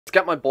Let's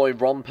get my boy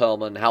Ron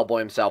Perlman, Hellboy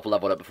himself,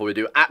 leveled up before we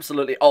do.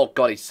 Absolutely. Oh,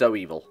 God, he's so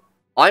evil.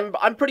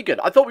 I'm pretty good.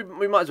 I thought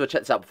we might as well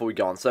check this out before we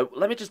go on. So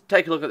let me just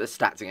take a look at the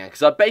stats again,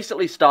 because I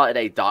basically started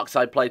a dark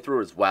side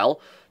playthrough as well,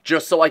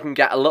 just so I can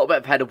get a little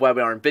bit ahead of where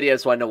we are in video,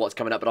 so I know what's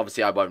coming up. But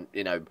obviously I won't,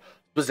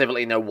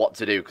 specifically know what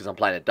to do because I'm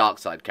playing a dark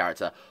side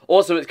character.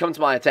 Also, it's come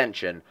to my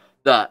attention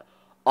that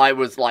I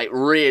was, like,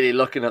 really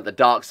looking at the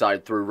dark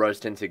side through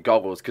rose-tinted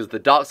goggles, because the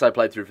dark side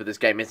playthrough for this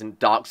game isn't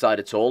dark side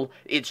at all.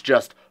 It's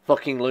just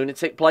fucking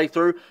lunatic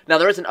playthrough. Now,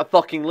 there isn't a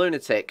fucking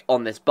lunatic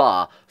on this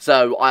bar,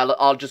 so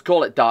I'll just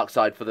call it dark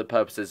side for the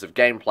purposes of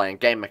gameplay and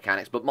game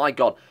mechanics, but my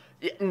god,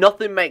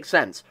 nothing makes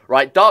sense,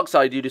 right? Dark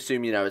side, you'd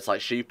assume, it's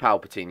like Sheev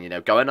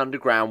Palpatine, going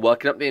underground,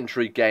 working up the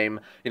intrigue game,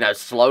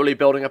 slowly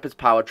building up his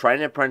power,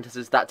 training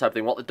apprentices, that type of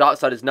thing. What the dark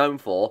side is known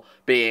for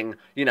being,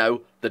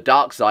 the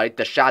dark side,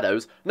 the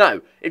shadows.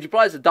 No, if you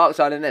play as the dark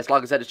side in this,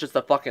 like I said, it's just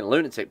a fucking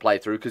lunatic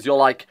playthrough, because you're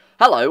like,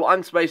 hello,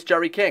 I'm Space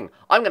Jerry King.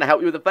 I'm going to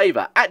help you with a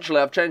favour. Actually,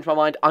 I've changed my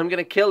mind. I'm going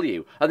to kill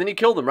you. And then you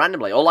kill them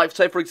randomly. Or like,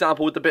 say, for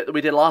example, with the bit that we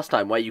did last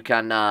time, where you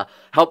can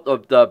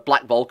help the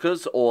Black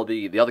Vulkars, or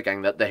the other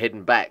gang, the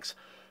Hidden Becks.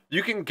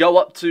 You can go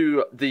up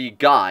to the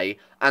guy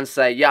and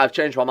say, yeah, I've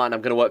changed my mind,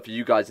 I'm going to work for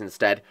you guys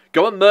instead.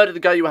 Go and murder the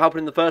guy you were helping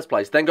in the first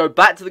place. Then go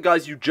back to the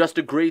guys you just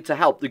agreed to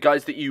help, the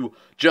guys that you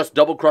just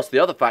double-crossed the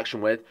other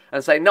faction with,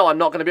 and say, no, I'm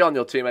not going to be on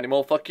your team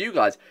anymore, fuck you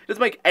guys. It doesn't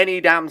make any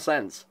damn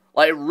sense.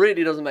 Like, it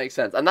really doesn't make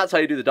sense. And that's how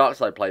you do the dark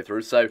side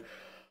playthrough, so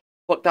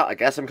fuck that, I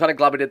guess. I'm kind of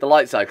glad we did the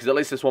light side, because at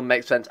least this one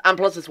makes sense. And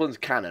plus, this one's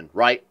canon,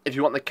 right? If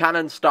you want the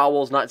canon Star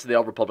Wars Knights of the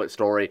Old Republic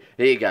story,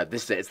 here you go.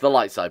 This is it. It's the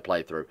light side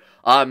playthrough.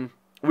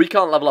 We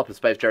can't level up as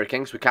Space Jerry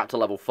King, so we're capped at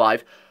level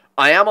 5.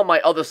 I am on my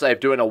other save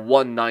doing a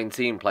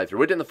 119 playthrough.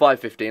 We're doing the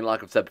 515,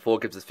 like I've said before,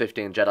 gives us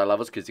 15 Jedi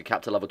levels because you're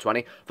capped at level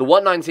 20. The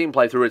 119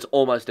 playthrough is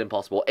almost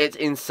impossible. It's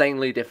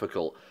insanely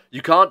difficult.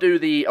 You can't do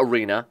the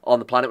arena on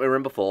the planet we were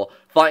in before.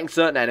 Fighting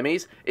certain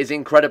enemies is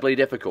incredibly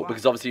difficult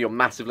because obviously you're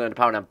massively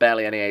underpowered and have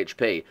barely any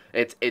HP.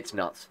 It's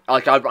nuts.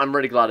 Like, I'm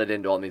really glad I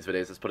didn't do it on these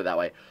videos, let's put it that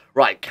way.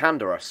 Right,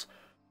 Canderous.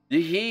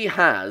 He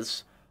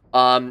has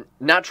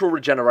natural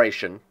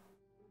regeneration.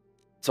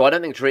 So I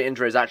don't think Treat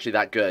Injury is actually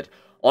that good.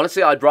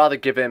 Honestly, I'd rather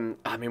give him...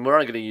 I mean, we're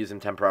only going to use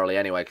him temporarily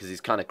anyway, because he's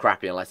kind of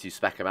crappy unless you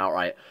spec him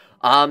outright.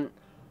 We're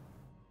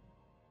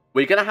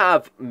going to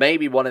have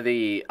maybe one of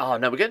the... Oh,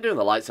 no, we're going to do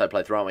the light side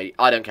playthrough, aren't we?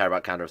 I don't care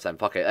about Canderous then.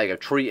 Fuck it. There you go.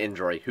 Treat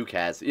Injury. Who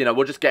cares?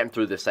 We'll just get him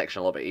through this section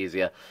a little bit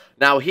easier.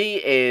 Now,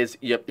 he's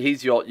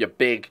your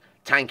big,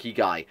 tanky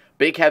guy.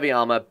 Big, heavy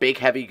armor, big,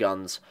 heavy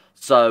guns.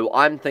 So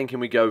I'm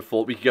thinking we could go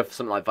for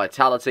something like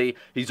Vitality.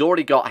 He's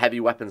already got heavy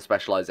weapon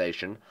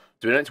specialization,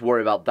 so we don't need to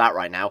worry about that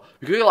right now.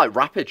 We could go like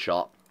Rapid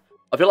Shot.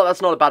 I feel like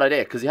that's not a bad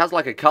idea, because he has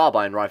like a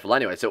carbine rifle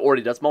anyway, so it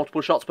already does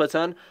multiple shots per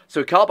turn.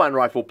 So a carbine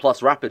rifle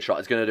plus Rapid Shot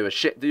is going to do a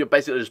shit. You're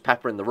basically just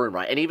peppering the room,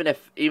 right? And even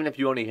if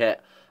you only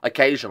hit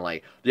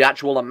occasionally, the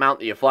actual amount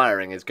that you're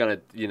firing is going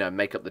to,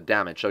 make up the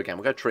damage. So again,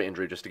 we'll go Treat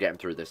Injury just to get him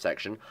through this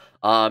section.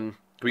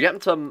 Can we get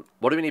him to...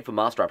 What do we need for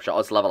Master Rapid Shot? Oh,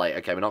 it's level 8.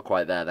 Okay, we're not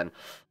quite there then.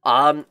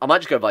 I might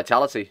just go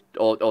Vitality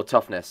or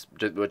Toughness,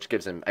 which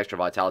gives him extra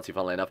Vitality,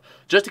 funnily enough.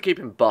 Just to keep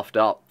him buffed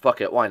up.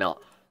 Fuck it, why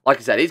not? Like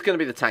I said, he's going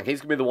to be the tank.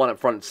 He's going to be the one up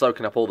front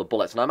soaking up all the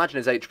bullets. And I imagine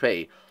his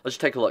HP... Let's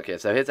just take a look here.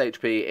 So his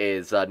HP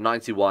is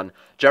 91.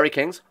 Jerry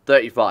King's,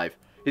 35.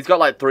 He's got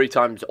like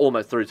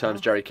almost 3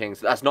 times Jerry King's.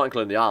 That's not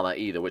including the armor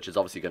either, which is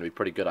obviously going to be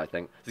pretty good, I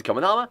think. Does he come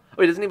with armor?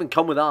 Oh, he doesn't even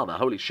come with armor.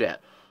 Holy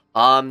shit.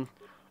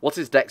 What's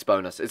his dex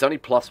bonus? It's only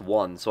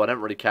 +1, so I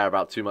don't really care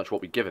about too much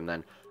what we give him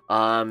then.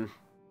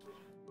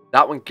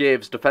 That one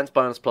gives defense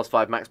bonus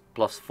 +5, max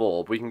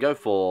 +4. We can go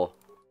for...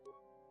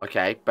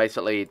 Okay,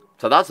 basically...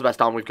 So that's the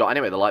best armor we've got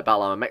anyway, the light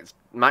battle armor.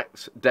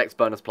 Max dex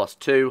bonus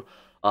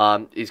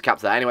 +2. He's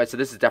capped there anyway, so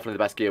this is definitely the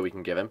best gear we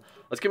can give him.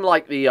 Let's give him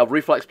like the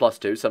reflex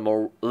 +2,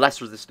 so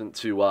less resistant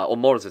to... or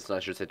more resistant,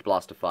 I should say, to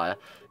blaster fire.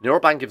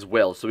 Neuroband gives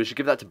will, so we should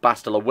give that to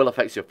Bastila. Will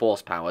affects your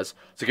force powers,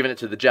 so giving it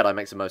to the Jedi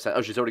makes the most sense.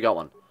 Oh, she's already got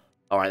one.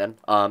 Alright then,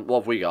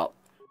 what have we got?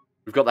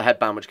 We've got the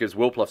headband, which gives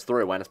will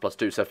 +3, awareness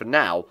 +2. So for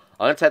now,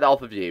 I'm going to take that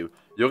off of you.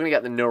 You're going to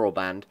get the neural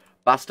band.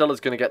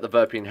 Bastila's going to get the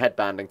Verpian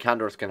headband, and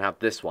Canderous can have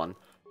this one.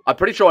 I'm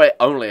pretty sure it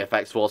only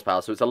affects force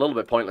power, so it's a little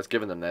bit pointless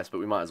giving them this, but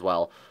we might as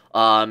well.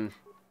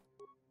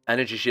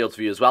 Energy shields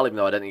for you as well, even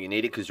though I don't think you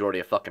need it, because you're already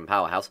a fucking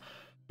powerhouse.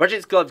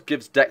 Bridget's Glove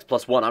gives Dex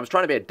 +1. I was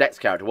trying to be a Dex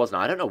character,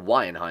 wasn't I? I don't know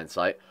why in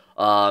hindsight.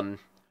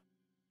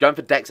 Going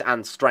for Dex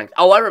and Strength.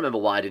 Oh, I remember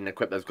why I didn't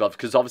equip those gloves,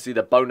 because obviously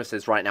the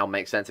bonuses right now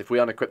make sense. If we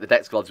unequip the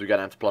Dex gloves, we go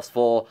down to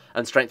 +4,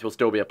 and Strength will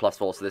still be a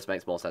 +4, so this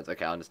makes more sense.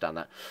 Okay, I understand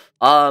that.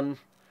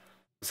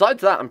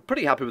 Besides that, I'm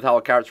pretty happy with how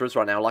our character is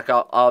right now. Like,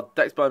 our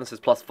Dex bonus is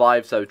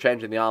 +5, so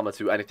changing the armor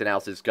to anything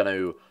else is going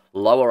to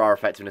lower our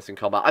effectiveness in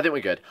combat. I think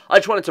we're good. I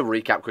just wanted to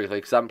recap quickly,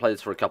 because I haven't played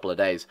this for a couple of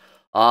days.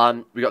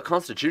 We got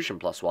Constitution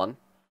 +1.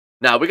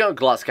 Now, we're going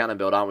glass cannon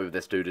build, aren't we, with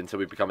this dude until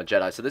we become a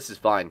Jedi, so this is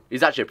fine.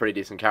 He's actually a pretty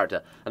decent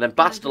character. And then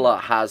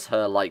Bastila has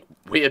her, like,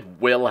 weird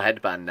will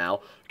headband now.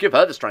 Give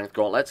her the strength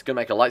gauntlet. It's going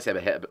to make a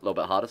lightsaber hit a little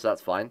bit harder, so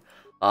that's fine.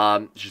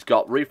 She's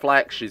got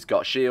reflex, she's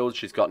got shield,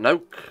 she's got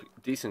no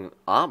decent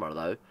armor,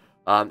 though.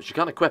 She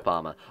can't equip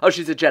armor. Oh,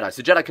 she's a Jedi,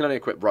 so Jedi can only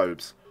equip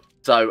robes.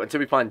 So, until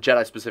we find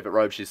Jedi-specific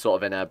robes, she's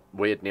sort of in a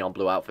weird neon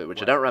blue outfit,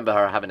 which I don't remember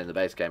her having in the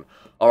base game.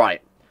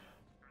 Alright.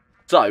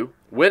 So,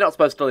 we're not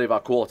supposed to leave our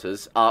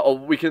quarters, or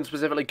we can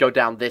specifically go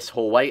down this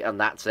hallway, and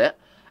that's it.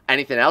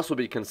 Anything else will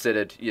be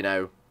considered, you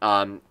know,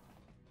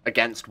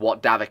 against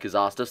what Davik has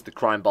asked us, the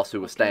crime boss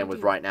who we're staying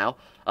with right now.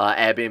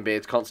 Airbnb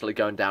is constantly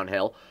going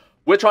downhill.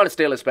 We're trying to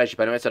steal his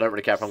spaceship anyway, so I don't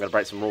really care if I'm going to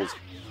break some rules.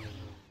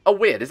 Oh,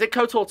 weird. Is it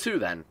Kotor 2,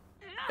 then?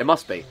 It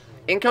must be.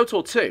 In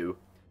Kotor 2...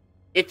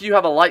 if you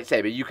have a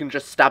lightsaber, you can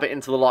just stab it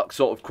into the lock,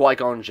 sort of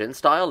Qui-Gon Jinn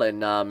style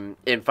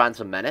in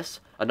Phantom Menace,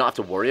 and not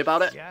have to worry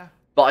about it. Yeah.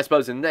 But I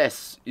suppose in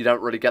this, you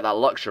don't really get that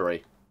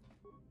luxury.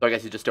 So I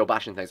guess you're just still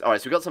bashing things.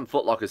 Alright, so we've got some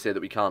footlockers here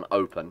that we can't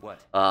open. What?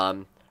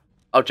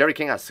 Oh, Jerry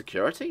King has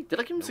security? Did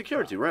I give him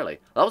security, really?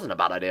 That wasn't a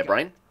bad idea,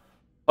 Brain.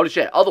 Holy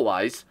shit.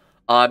 Otherwise,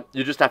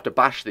 you just have to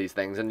bash these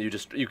things, and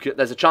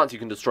there's a chance you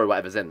can destroy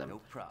whatever's in them.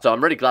 So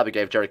I'm really glad we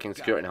gave Jerry King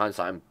security in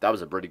hindsight, and that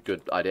was a really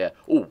good idea.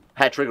 Ooh,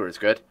 hair trigger is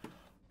good.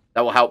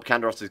 That will help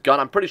Canderous' gun.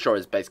 I'm pretty sure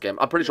his base game.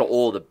 I'm pretty sure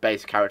all the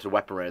base character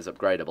weaponry is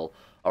upgradable.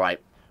 Alright.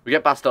 We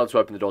get Bastila to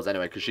open the doors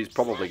anyway, because she's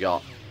probably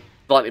got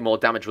slightly more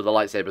damage with a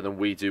lightsaber than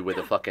we do with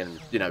a fucking,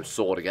 you know,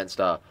 sword against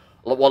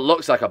what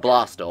looks like a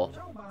blast door.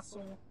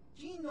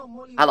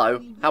 Hello.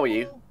 How are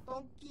you?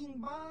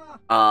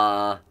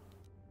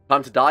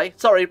 Time to die?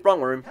 Sorry,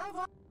 wrong room.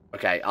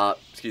 Okay,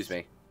 excuse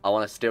me. I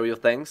want to steal your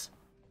things.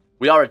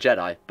 We are a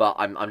Jedi, but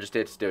I'm just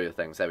here to steal your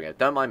things. There we go.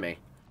 Don't mind me.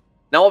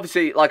 Now,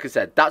 obviously, like I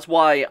said, that's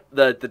why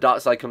the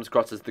dark side comes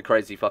across as the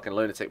crazy fucking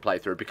lunatic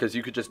playthrough, because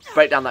you could just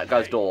break down that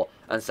guy's door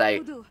and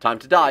say, time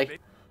to die.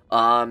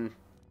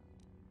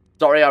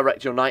 Sorry I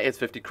wrecked your night. It's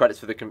 50 credits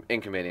for the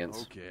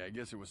inconvenience. Okay, I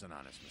guess it was an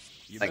honest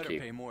mistake. Thank you.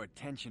 Pay more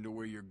attention to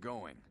where you're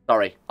going.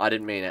 Sorry, I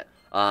didn't mean it.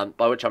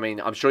 By which I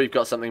mean, I'm sure you've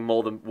got something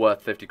more than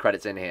worth 50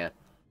 credits in here.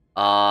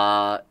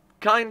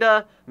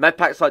 Kinda.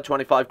 Medpack's like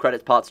 25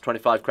 credits, parts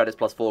 25 credits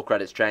plus 4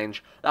 credits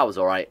change. That was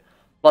alright.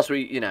 Plus,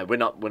 we're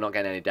not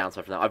getting any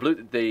downside from that. I've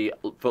looted the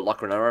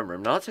footlocker in our own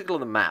room. Now, let's take a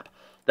look at the map.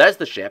 There's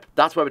the ship.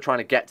 That's where we're trying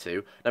to get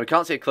to. Now, we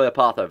can't see a clear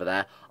path over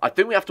there. I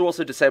think we have to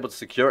also disable the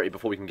security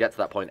before we can get to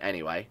that point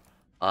anyway.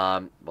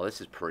 Well,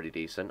 this is pretty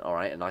decent.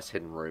 Alright, a nice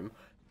hidden room.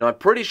 Now, I'm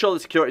pretty sure the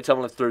security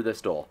terminal is through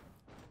this door.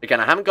 Again,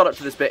 I haven't got up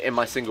to this bit in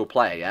my single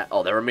player yet.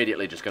 Oh, they're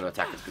immediately just going to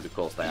attack us because, of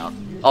course, they are.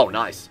 Oh,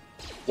 nice.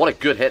 What a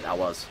good hit that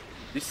was.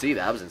 Did you see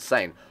that? That was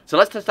insane. So,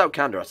 let's test out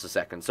Canderous a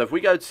second. So, if we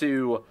go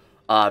to...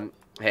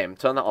 him,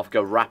 turn that off,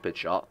 go rapid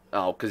shot.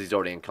 Oh, because he's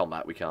already in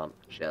combat, we can't.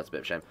 Shit, that's a bit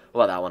of a shame.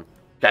 What about that one?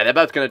 Okay, they're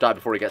both going to die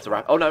before he gets to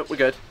rapid. Oh, no, we're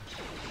good.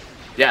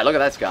 Yeah, look at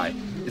this guy.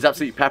 He's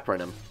absolutely peppering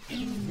him.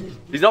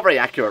 He's not very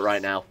accurate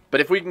right now.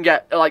 But if we can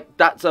get, like,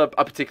 that's a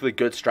particularly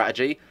good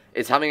strategy.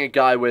 It's having a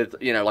guy with,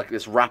 you know, like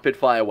this rapid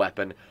fire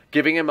weapon,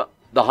 giving him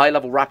the high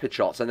level rapid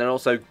shots, and then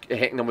also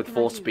hitting them with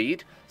force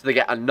speed, so they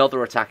get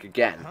another attack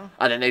again.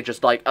 And then they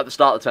just, like, at the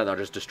start of the turn, they'll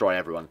just destroy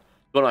everyone.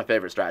 One of my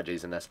favourite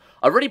strategies in this.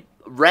 I really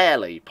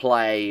rarely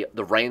play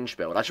the range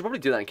build. I should probably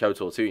do that in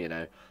KOTOR too, you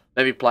know.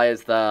 Maybe play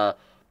as the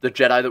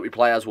Jedi that we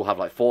play as will have,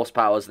 like, force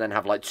powers, and then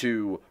have, like,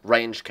 2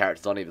 ranged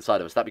characters on either side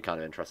of us. That'd be kind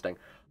of interesting.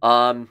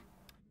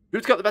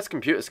 Who's got the best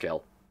computer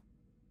skill?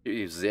 You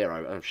use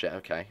 0. Oh, shit,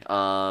 okay.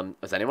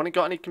 Has anyone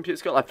got any computer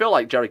skill? I feel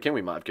like Jerry King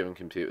we might have given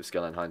computer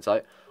skill in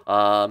hindsight.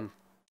 How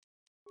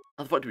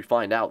the fuck do we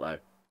find out, though?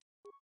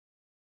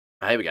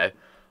 Here we go.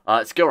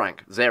 Skill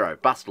rank, 0.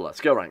 Bastila,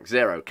 skill rank,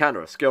 0.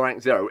 Canderous, skill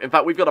rank, 0. In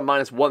fact, we've got a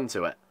 -1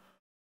 to it.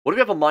 What do we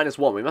have a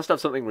 -1? We must have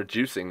something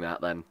reducing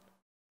that, then.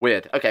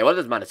 Weird. Okay, well, it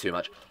doesn't matter too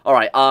much.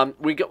 Alright,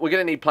 we're going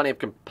to need plenty of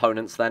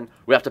components, then.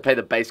 We have to pay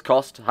the base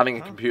cost. Having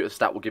a computer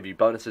stat will give you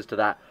bonuses to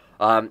that.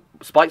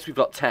 Spikes, we've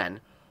got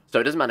 10. So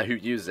it doesn't matter who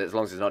uses it, as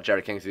long as it's not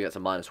Jerry King, so he gets a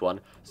 -1.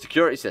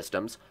 Security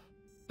systems.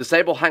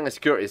 Disable hangar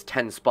security is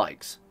 10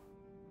 spikes.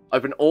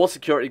 Open all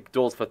security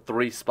doors for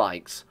 3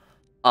 spikes.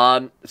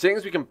 Seeing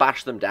as we can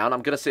bash them down,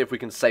 I'm going to see if we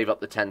can save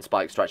up the 10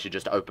 spikes to actually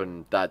just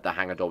open the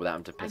hangar door without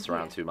them to piss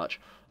around too much.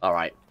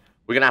 Alright.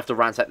 We're going to have to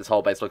ransack this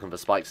whole base looking for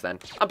spikes then.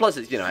 And plus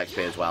it's, you know,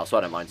 XP as well, so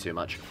I don't mind too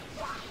much.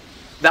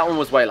 That one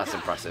was way less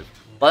impressive.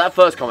 Like that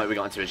first comment we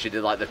got into, she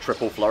did like the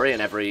triple flurry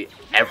and every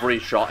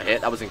shot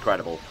hit. That was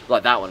incredible.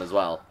 Like that one as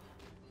well.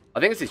 I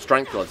think it's his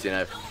strength gloves, you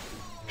know.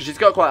 Because she's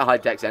got quite a high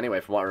dex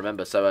anyway, from what I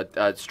remember. So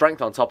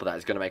strength on top of that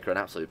is going to make her an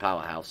absolute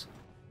powerhouse.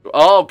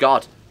 Oh,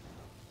 God.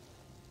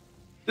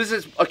 This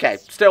is, okay,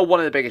 still one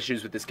of the big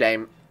issues with this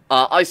game.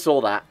 I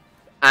saw that.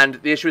 And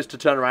the issue is to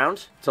turn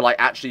around, to like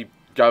actually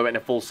go in a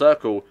full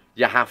circle.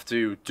 You have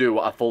to do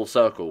a full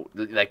circle.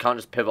 They can't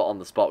just pivot on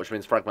the spot, which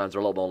means fragments are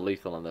a lot more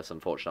lethal on this,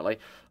 unfortunately.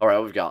 Alright,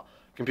 what we've got?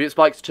 Computer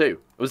spikes 2.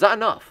 Was that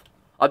enough?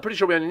 I'm pretty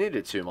sure we only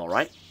needed 2 more,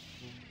 right?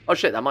 Oh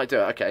shit, that might do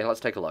it. Okay, let's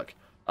take a look.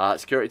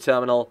 Security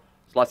terminal,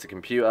 slice the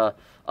computer,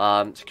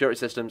 security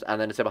systems, and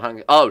then disable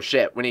hanging. Oh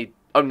shit, we need...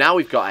 Oh, now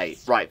we've got 8.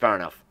 Right, fair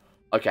enough.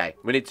 Okay,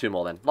 we need 2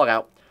 more then. Log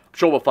out. I'm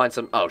sure we'll find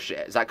some... Oh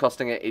shit, is that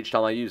costing it each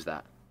time I use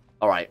that?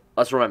 Alright,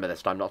 let's remember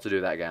this time not to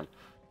do that again.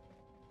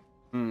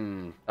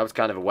 That was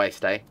kind of a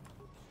waste, eh?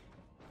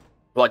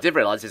 Well, I did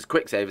realise his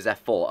quick save is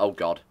F4. Oh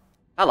god.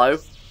 Hello.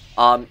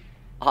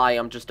 Hi,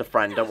 I'm just a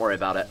friend. Don't worry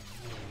about it.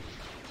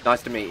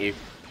 Nice to meet you.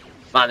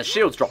 Man, the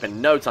shield's dropping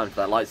no time for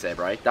that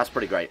lightsaber, eh? That's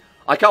pretty great.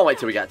 I can't wait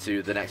till we get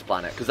to the next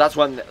planet, because that's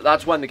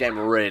when the game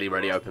really,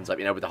 really opens up,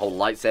 you know, with the whole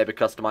lightsaber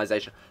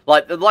customization.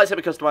 Like, the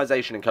lightsaber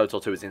customization in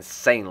Kotor 2 is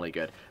insanely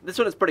good. This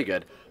one is pretty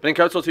good, but in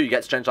Kotor 2 you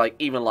get to change, like,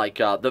 even, like,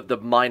 the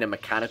minor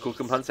mechanical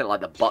components,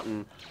 like the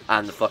button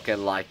and the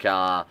fucking, like,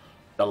 the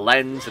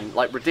lens and,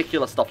 like,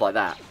 ridiculous stuff like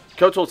that.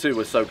 Kotor 2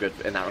 was so good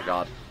in that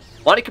regard.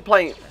 My only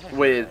complaint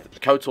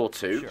with Kotor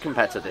 2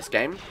 compared to this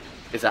game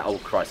is that, oh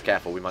Christ,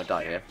 careful, we might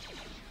die here.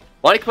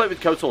 My only complaint with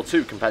Kotor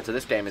 2 compared to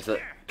this game is that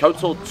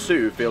Kotor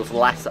 2 feels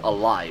less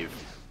alive.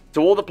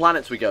 So all the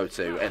planets we go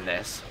to in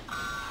this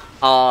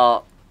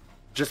are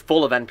just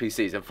full of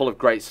NPCs and full of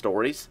great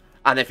stories,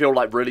 and they feel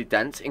like really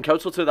dense. In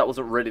Kotor 2 that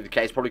wasn't really the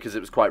case, probably because it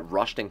was quite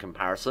rushed in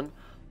comparison.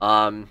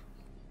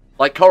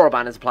 Like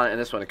Korriban is a planet in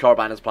this one, and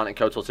Korriban is a planet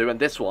in Kotor 2, and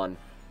this one,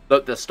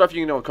 the stuff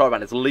you can do on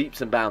Korriban is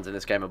leaps and bounds in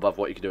this game above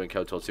what you can do in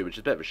Kotor 2, which is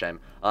a bit of a shame.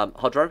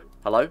 Hodro,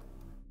 hello?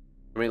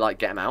 Can we, like,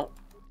 get him out?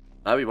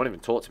 No, he won't even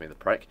talk to me, the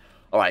prick.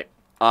 Alright,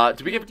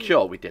 did we give a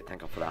cure? We did,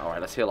 thank God for that.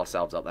 Alright, let's heal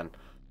ourselves up then.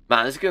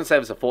 Man, this is going to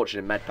save us a fortune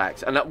in med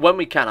packs. And when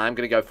we can, I'm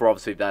going to go for,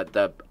 obviously,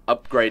 the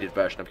upgraded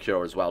version of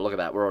cure as well. Look at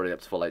that, we're already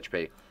up to full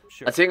HP.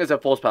 Sure. And seeing as our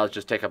force powers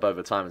just tick up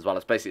over time as well,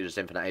 it's basically just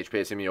infinite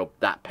HP, assuming you're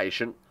that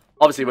patient.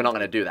 Obviously, we're not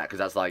going to do that, because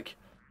that's, like,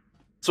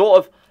 sort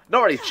of,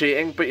 not really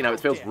cheating, but, you know, it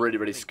feels really,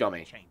 really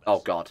scummy. Oh,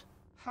 God.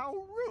 How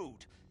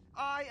rude.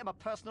 I am a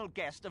personal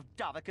guest of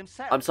Davik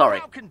himself. I'm sorry.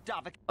 How can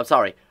Davik... I'm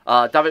sorry.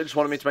 Davik just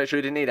wanted me to make sure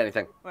he didn't need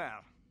anything. Well,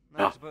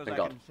 I suppose I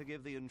can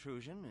forgive the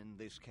intrusion in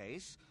this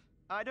case.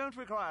 I don't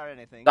require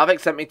anything. Davik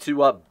sent me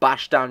to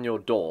bash down your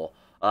door.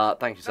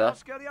 Thank you, sir.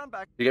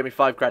 You gave me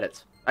 5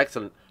 credits.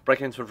 Excellent.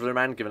 Breaking into the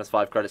man, giving us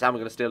 5 credits, and we're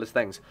going to steal his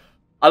things.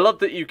 I love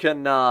that you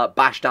can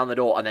bash down the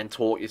door and then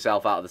talk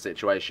yourself out of the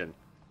situation.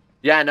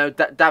 Yeah, no,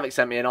 Davik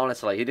sent me in,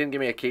 honestly. He didn't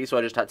give me a key, so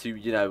I just had to,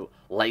 you know,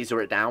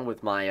 laser it down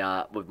with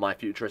my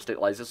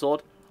futuristic laser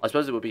sword. I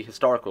suppose it would be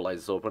historical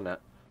laser sword, wouldn't it?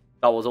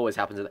 That was always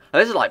happens. And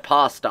this is, like,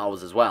 past Star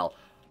Wars as well.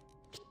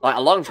 Like,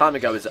 a long time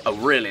ago is a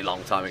really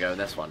long time ago in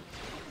this one.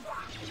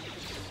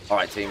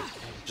 Alright, team.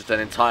 Just an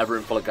entire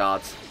room full of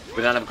guards.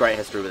 We don't have great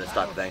history with this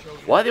type of thing.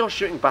 Why are they all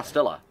shooting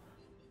Bastila?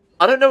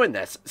 I don't know in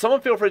this.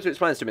 Someone feel free to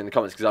explain this to me in the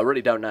comments, because I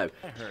really don't know.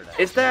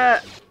 Is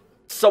there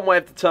some way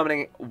of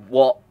determining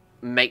what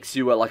makes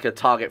you like a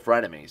target for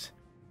enemies?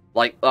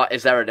 Like,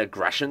 is there an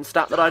aggression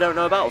stat that I don't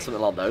know about, or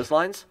something along those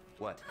lines?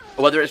 What?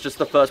 Or whether it's just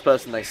the first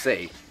person they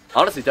see.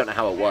 I honestly don't know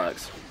how it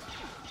works.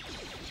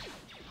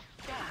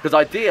 Because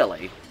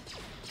ideally,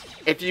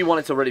 if you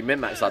wanted to really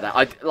min-max like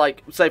that,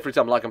 like, say for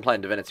example, like I'm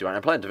playing Divinity, right?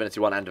 I'm playing Divinity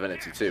 1 and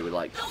Divinity 2 with,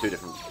 like, 2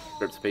 different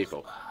groups of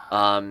people.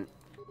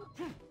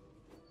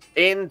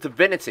 In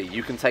Divinity,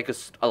 you can take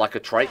a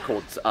trait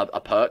called,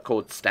 a perk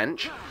called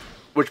Stench,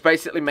 which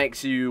basically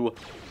makes you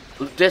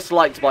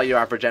disliked by your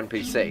average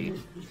NPC,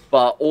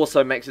 but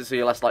also makes it so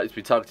you're less likely to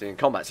be targeted in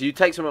combat. So you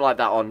take something like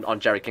that on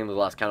Jerry King, the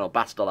Last Canon, or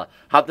Bastila,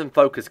 have them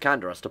focus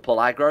Canderous to pull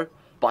aggro,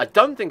 but I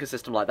don't think a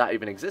system like that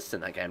even exists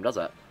in that game, does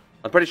it?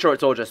 I'm pretty sure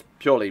it's all just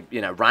purely,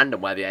 you know,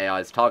 random where the AI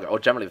is target, or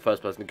generally the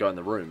first person to go in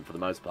the room for the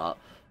most part.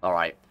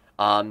 Alright.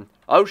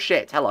 Oh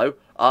shit, hello.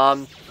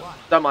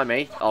 Don't mind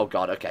me. Oh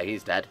god, okay,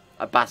 he's dead.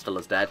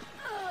 Bastila's dead.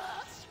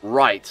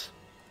 Right.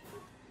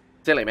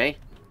 Silly me.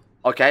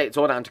 Okay, it's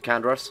all down to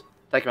Canderous.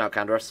 Take him out,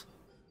 Canderous.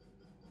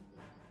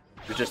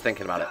 We're just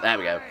thinking about it. There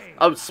we go.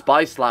 Oh,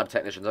 Spice Lab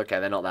Technicians. Okay,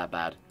 they're not that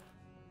bad.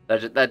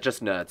 They're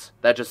just nerds.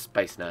 They're just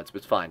space nerds, but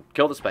it's fine.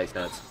 Kill the space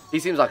nerds. He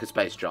seems like a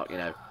space jock, you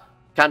know.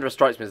 Canderous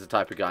strikes me as the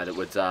type of guy that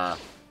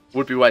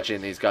would be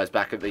wedging these guys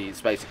back at the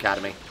Space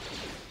Academy.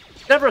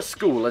 It's never a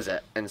school, is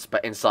it, in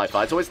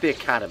sci-fi? It's always the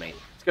academy.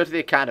 Let's go to the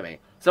academy.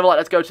 It's never like,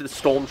 let's go to the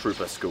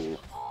Stormtrooper school.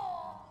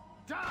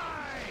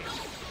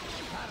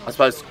 I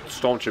suppose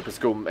Stormtrooper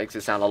school makes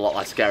it sound a lot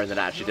less scary than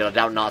it actually did. I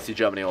doubt Nazi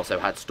Germany also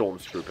had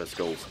Stormtrooper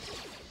schools.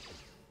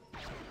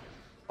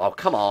 Oh,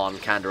 come on,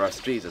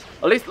 Canderous. Jesus.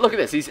 At least, look at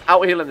this. He's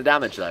out-healing the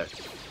damage, though.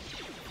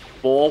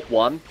 4,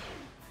 1.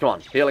 Come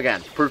on, heal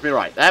again. Prove me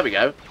right. There we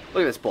go.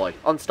 Look at this boy.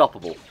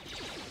 Unstoppable.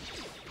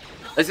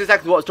 This is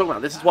exactly what I was talking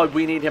about. This is why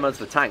we need him as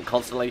the tank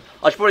constantly.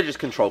 I should probably just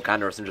control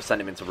Canderous and just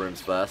send him into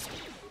rooms first.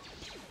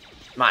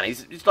 Man,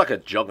 he's like a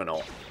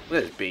juggernaut.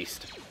 Look at this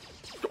beast.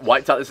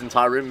 Wiped out this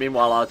entire room.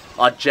 Meanwhile,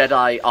 our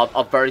Jedi,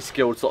 our very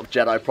skilled sort of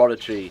Jedi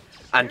prodigy,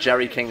 and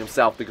Jerry King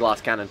himself, the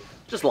glass cannon,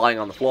 just lying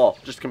on the floor,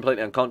 just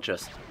completely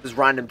unconscious. This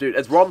random dude,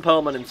 as Ron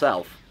Perlman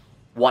himself,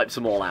 wipes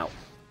them all out.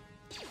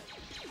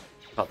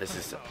 Oh, this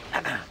is...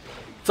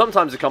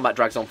 Sometimes the combat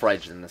drags on for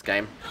ages in this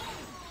game.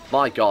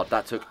 My god,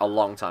 that took a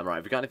long time. Right,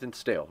 have we got anything to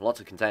steal? Lots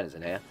of containers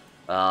in here.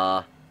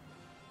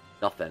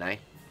 Nothing, eh?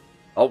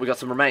 Oh, we got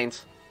some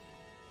remains.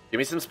 Give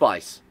me some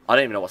spice. I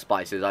don't even know what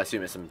spice is. I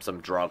assume it's some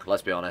drug,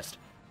 let's be honest.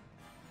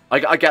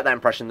 I get that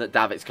impression that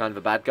Davik's kind of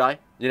a bad guy.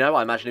 You know,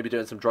 I imagine he'd be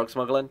doing some drug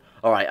smuggling.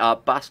 Alright,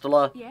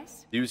 Bastila,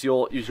 yes? Use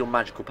your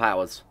magical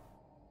powers.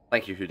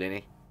 Thank you,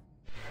 Houdini.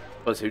 I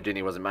suppose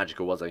Houdini wasn't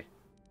magical, was he?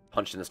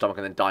 Punched in the stomach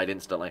and then died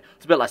instantly.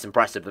 It's a bit less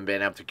impressive than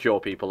being able to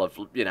cure people of,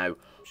 you know,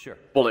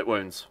 bullet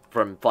wounds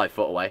from 5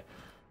 foot away.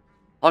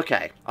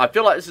 Okay, I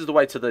feel like this is the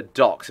way to the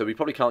dock, so we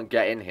probably can't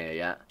get in here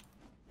yet.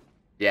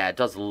 Yeah, it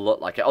does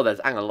look like it. Oh,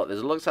 hang on, look. It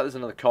looks like there's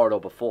another corridor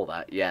before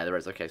that. Yeah, there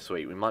is. Okay,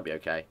 sweet. We might be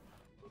okay.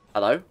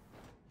 Hello?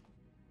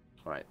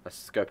 Alright, let's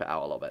scope it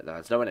out a little bit.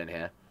 There's no one in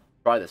here.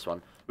 Try this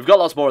one. We've got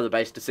lots more of the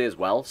base to see as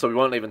well, so we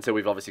won't leave until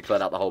we've obviously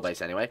cleared out the whole base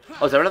anyway.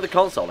 Oh, is there another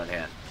console in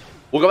here?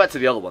 We'll go back to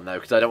the other one, though,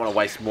 because I don't want to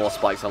waste more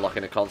spikes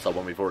unlocking a console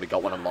when we've already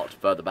got one unlocked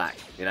further back,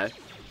 you know?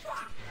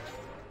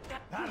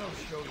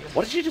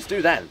 What did you just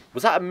do then?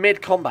 Was that a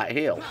mid-combat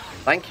heal?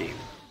 Thank you.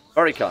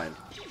 Very kind.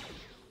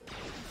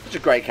 Such a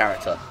great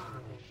character.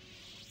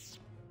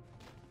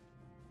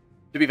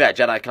 To be fair,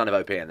 Jedi are kind of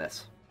OP in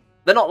this.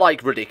 They're not,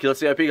 like,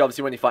 ridiculously OP.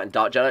 Obviously, when you're fighting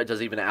Dark Jedi, it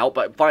does even it out.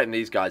 But fighting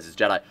these guys as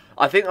Jedi,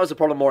 I think that was a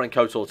problem more in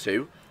KOTOR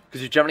 2.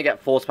 Because you generally get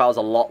Force powers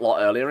a lot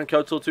earlier in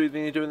KOTOR 2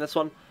 than you do in this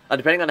one. And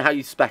depending on how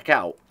you spec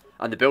out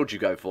and the build you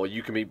go for,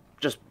 you can be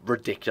just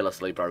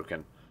ridiculously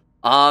broken.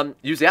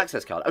 Use the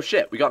access card. Oh,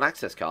 shit. We got an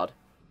access card.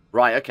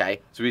 Right,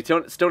 okay. So we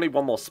still need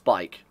one more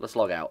spike. Let's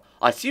log out.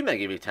 I assume they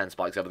give you 10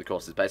 spikes over the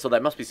course of this base. So there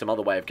must be some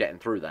other way of getting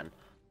through then.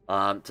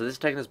 So this is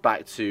taking us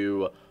back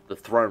to the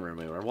throne room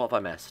we were in. What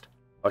have I missed?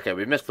 Okay,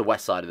 we've missed the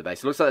west side of the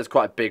base. It looks like there's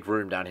quite a big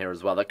room down here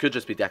as well. That could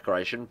just be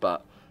decoration,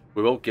 but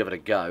we will give it a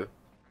go.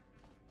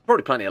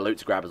 Probably plenty of loot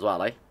to grab as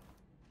well, eh?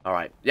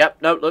 Alright.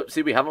 Yep, no, look,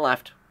 see, we haven't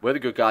left. We're the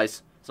good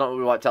guys. It's not like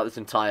we wiped out this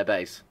entire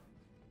base.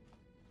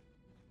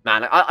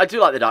 Man, I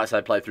do like the dark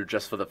side playthrough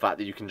just for the fact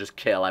that you can just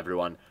kill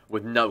everyone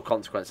with no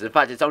consequences. In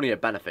fact, it's only a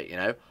benefit, you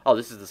know? Oh,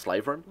 this is the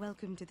slave room?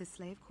 Welcome to the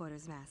slave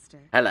quarters, Master.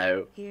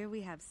 Hello. Here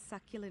we have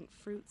succulent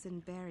fruits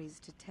and berries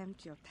to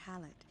tempt your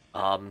palate.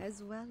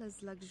 As well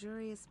as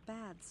luxurious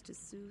baths to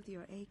soothe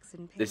your aches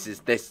and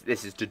pains.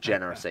 This is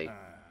degeneracy.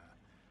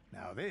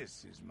 Now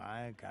this is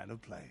my kind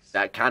of place.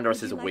 That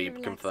Canderous is a Would you like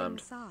weeb, a confirmed.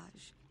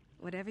 massage?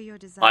 Whatever your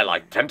desire. I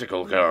like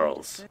tentacle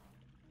girls.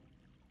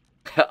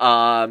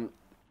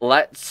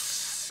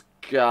 Let's...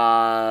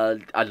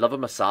 I'd love a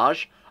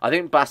massage. I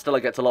think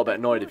Bastila gets a little bit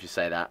annoyed if you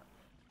say that.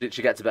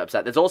 She gets a bit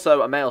upset. There's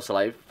also a male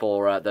slave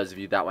for those of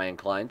you that way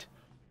inclined.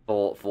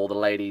 For the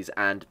ladies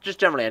and just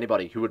generally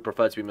anybody who would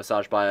prefer to be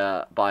massaged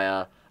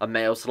by a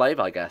male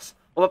slave, I guess.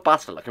 What about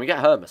Bastila? Can we get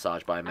her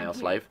massaged by a male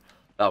slave?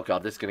 Oh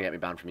god, this is going to get me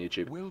banned from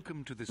YouTube.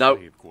 Welcome to the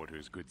slave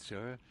quarters, good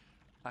sir.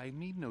 I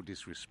mean no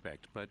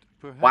disrespect, but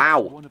perhaps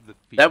wow. One of the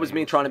That was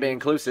me trying to be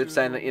inclusive,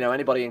 saying that, you know,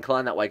 anybody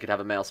inclined that way could have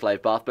a male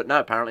slave bath, but no,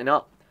 apparently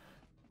not.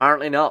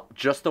 Apparently not.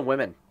 Just the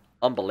women.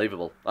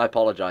 Unbelievable. I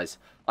apologize.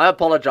 I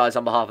apologize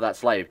on behalf of that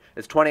slave.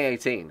 It's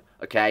 2018,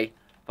 okay?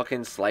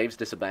 Fucking slaves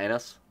disobeying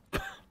us.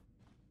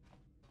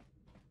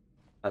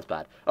 That's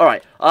bad.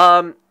 Alright,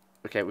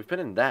 okay, we've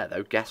been in there,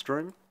 though. Guest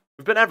room.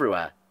 We've been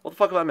everywhere. What the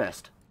fuck have I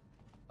missed?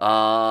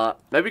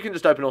 Maybe we can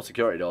just open all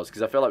security doors,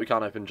 because I feel like we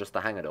can't open just the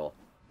hangar door.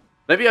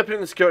 Maybe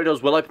opening the security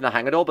doors will open the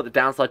hangar door, but the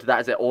downside to that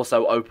is it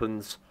also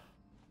opens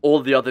all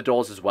the other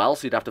doors as well,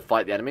 so you'd have to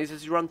fight the enemies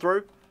as you run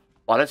through.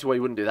 Well, I don't see why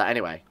you wouldn't do that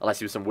anyway, unless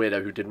you were some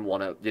weirdo who didn't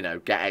want to, you know,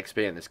 get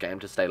XP in this game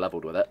to stay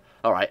leveled with it.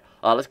 Alright,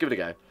 let's give it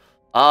a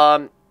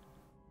go.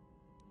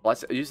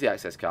 Let's use the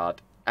access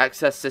card.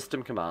 Access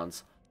system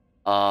commands.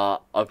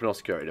 Open all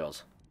security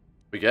doors.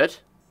 We good?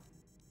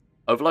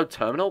 Overload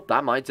terminal?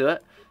 That might do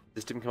it.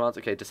 System commands.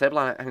 Okay, disable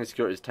hangar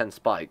security is 10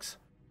 spikes.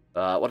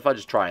 What if I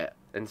just try it?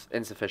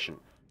 Insufficient.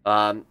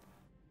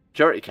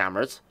 Security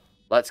cameras.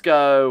 Let's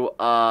go,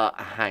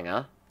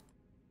 hangar.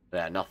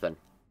 Yeah, nothing.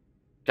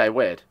 Okay,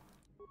 weird.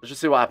 Let's just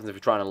see what happens if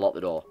we try and unlock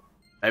the door.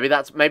 Maybe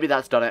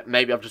that's done it.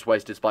 Maybe I've just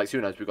wasted spikes. Who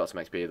knows? We've got some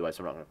XP either way, so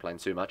I'm not going to complain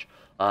too much.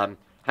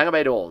 Hangar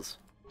bay doors.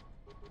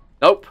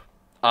 Nope.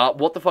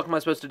 What the fuck am I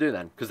supposed to do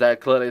then? Because there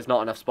clearly is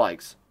not enough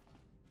spikes.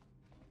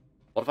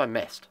 What have I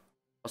missed?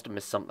 Must have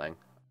missed something.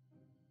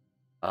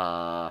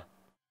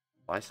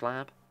 Vice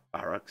lab?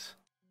 Barracks?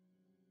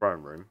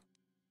 Throne room?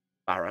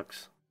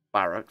 Barracks?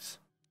 Barracks?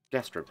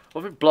 Guest room.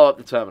 What if we blow up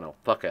the terminal?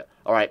 Fuck it.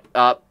 Alright,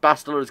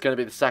 Bastila is going to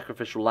be the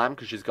sacrificial lamb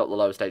because she's got the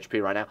lowest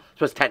HP right now. I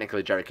suppose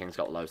technically Jerry King's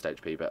got the lowest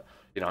HP, but,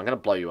 you know, I'm going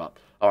to blow you up.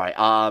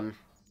 Alright,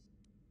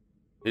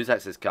 use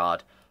access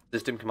card.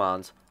 System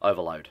commands.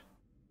 Overload.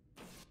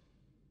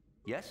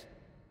 Yes?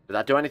 Did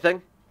that do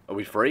anything? Are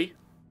we free?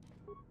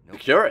 Nope.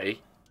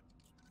 Security?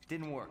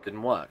 Didn't work.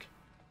 Didn't work.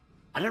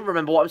 I don't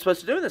remember what I'm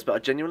supposed to do in this, but I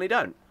genuinely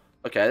don't.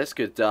 Okay, this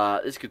could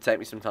take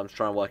me some time to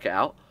try and work it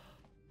out.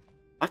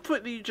 I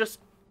thought that you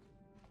just...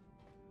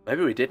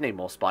 Maybe we did need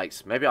more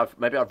spikes. Maybe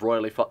I've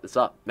royally fucked this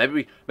up.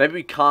 Maybe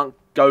we can't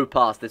go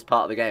past this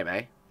part of the game,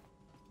 eh?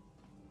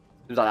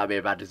 Seems like that'd be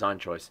a bad design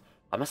choice.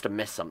 I must have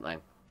missed something.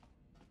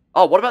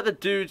 Oh, what about the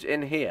dude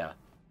in here?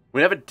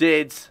 We never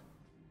did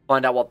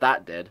find out what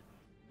that did.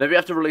 Maybe we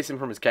have to release him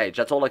from his cage.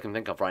 That's all I can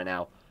think of right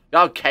now.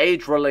 Oh,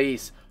 cage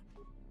release.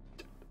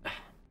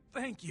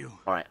 Thank you.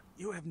 Alright.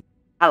 You have...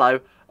 Hello.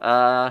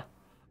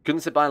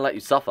 Couldn't sit by and let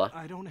you suffer.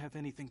 I don't have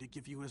anything to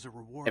give you as a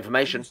reward.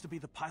 Information. I used to be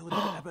the pilot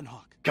of Ebon.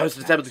 Goes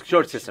to disable the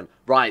security system.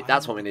 Right,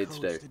 that's what we need to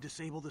do.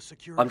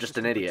 I'm just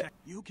an idiot.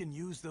 You can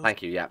use those...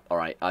 Thank you, yeah.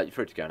 Alright, you're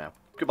free to go now.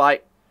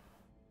 Goodbye.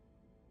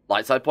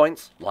 Light side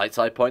points? Light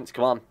side points,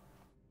 come on.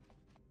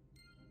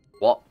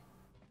 What?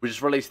 We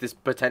just released this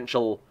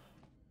potential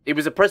He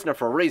was a prisoner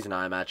for a reason,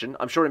 I imagine.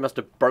 I'm sure he must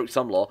have broke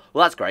some law.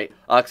 Well, that's great,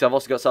 because I've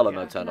also got solo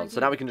mode turned on. So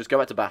now we can just go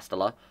back to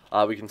Bastila.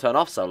 We can turn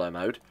off solo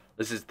mode.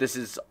 This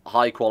is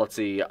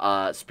high-quality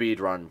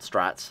speedrun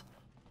strats.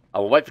 I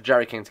will wait for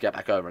Jerry King to get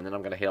back over, and then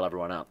I'm going to heal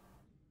everyone up.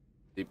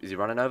 Is he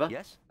running over?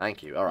 Yes.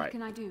 Thank you. All right. What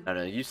can I do?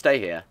 No, you stay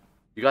here.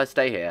 You guys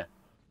stay here.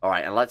 All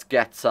right, and let's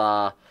get...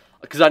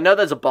 Because I know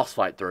there's a boss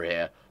fight through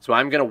here, so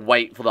I'm going to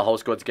wait for the whole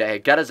squad to get here.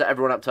 Get us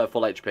everyone up to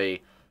full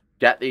HP.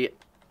 Get the...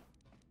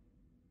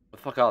 The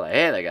fuck are they?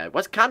 Here they go.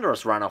 Where's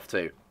Canderous ran off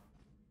to?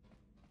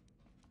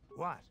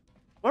 What?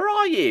 Where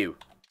are you?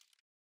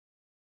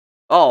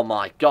 Oh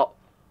my god.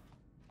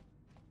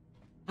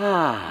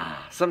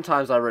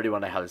 Sometimes I really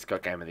wonder how this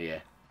got Game of the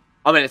Year.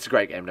 I mean, it's a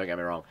great game, don't get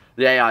me wrong.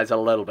 The AI is a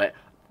little bit...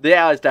 The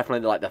AI is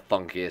definitely like the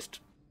funkiest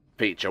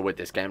feature with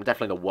this game.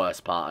 Definitely the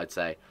worst part, I'd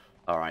say.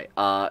 Alright,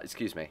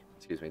 excuse me.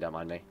 Excuse me, don't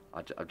mind me.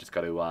 I've just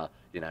got to,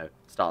 you know,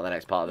 start the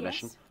next part of the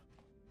mission.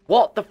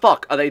 What the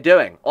fuck are they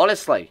doing?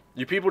 Honestly,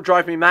 you people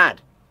drive me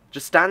mad.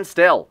 Just stand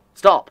still.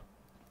 Stop.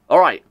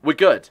 Alright, we're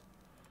good.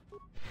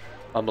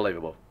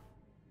 Unbelievable.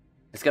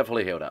 Let's get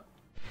fully healed up.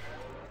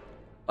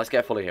 Let's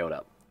get fully healed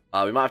up.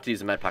 We might have to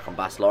use a med pack on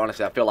Bastila.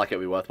 Honestly, I feel like it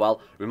would be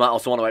worthwhile. We might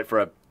also want to wait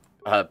for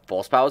her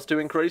force powers to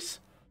increase.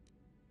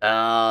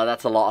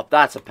 That's a lot of...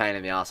 That's a pain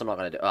in the ass. I'm not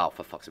going to do... Oh,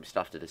 for fuck's sake, we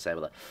still have to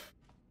disable it.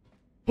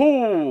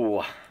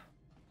 Ooh.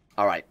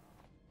 Alright.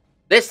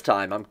 This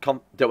time,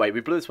 wait,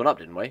 we blew this one up,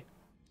 didn't we?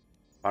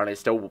 Apparently, it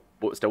still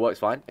works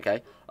fine.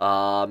 Okay.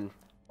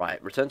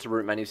 Right, return to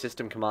root menu,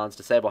 system commands,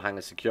 disable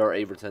hanger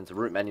security, return to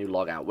root menu,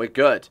 log out. We're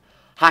good.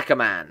 Hacker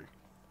man.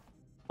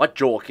 My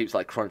jaw keeps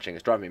like crunching,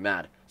 it's driving me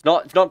mad.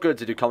 It's not good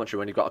to do commentary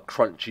when you've got a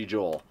crunchy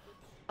jaw.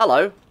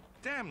 Hello.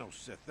 Damn those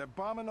Sith, they're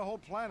bombing the whole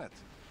planet.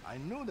 I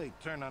knew they'd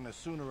turn on us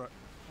sooner or...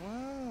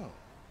 Wow.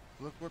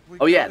 Look what we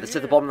Oh yeah, the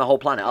Sith are bombing the whole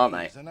planet, aren't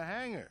they? In a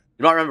hangar.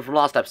 You might remember from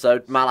last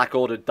episode, Malak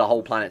ordered the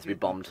whole planet to be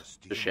bombed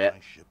to shit. My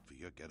ship for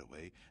your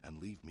getaway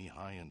and leave me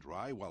high and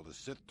dry while the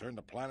Sith turn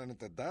the planet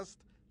into dust?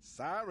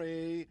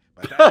 Sorry,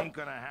 but that ain't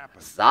gonna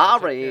happen.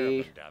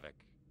 Sorry. Davik.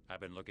 I've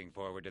been looking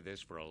forward to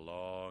this for a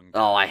long time.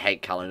 Oh, I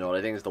hate Canon.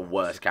 I think it's the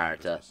worst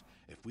character.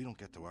 If we don't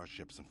get to our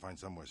ships and find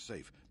somewhere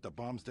safe, the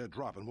bombs they're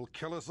dropping will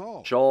kill us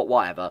all. Sure,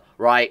 whatever.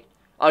 Right.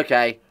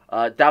 Okay.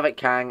 Davik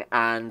Kang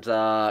and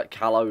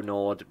Calo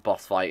Nord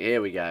boss fight.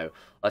 Here we go.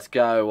 Let's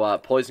go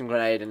poison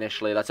grenade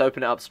initially. Let's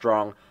open it up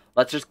strong.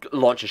 Let's just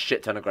launch a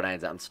shit ton of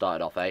grenades at them.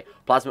 Started off, eh?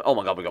 Plasma. Oh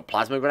my god, we got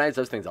plasma grenades.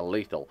 Those things are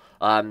lethal.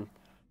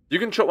 You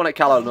can chuck one at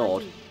Calo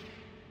Nord.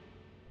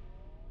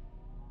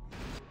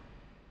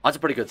 That's a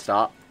pretty good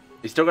start.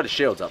 He's still got his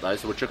shields up though,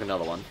 so we'll chuck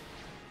another one.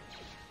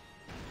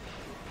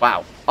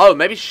 Wow. Oh,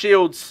 maybe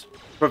shields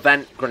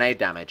prevent grenade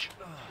damage.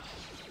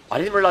 I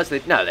didn't realise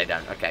they... No, they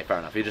don't. Okay, fair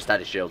enough. He just had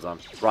his shields on.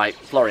 Right,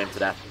 flurry him to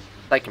death.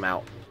 Take him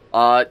out.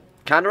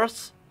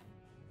 Canderous?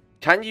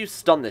 Can you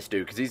stun this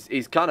dude? Because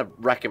he's kind of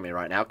wrecking me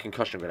right now.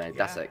 Concussion grenade.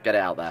 That's it. Get it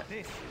out there.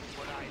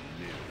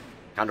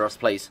 Canderous,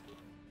 please.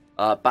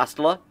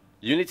 Bastila,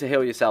 you need to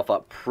heal yourself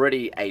up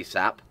pretty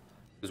ASAP.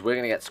 Because we're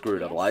going to get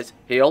screwed otherwise.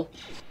 Heal.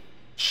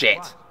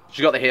 Shit.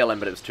 She got the heal in,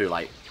 but it was too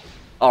late.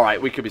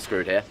 Alright, we could be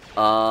screwed here.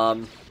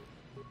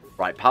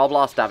 Right, Power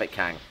Blast Davik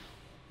Kang.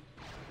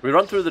 We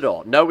run through the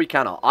door. No, we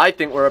cannot. I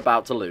think we're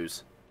about to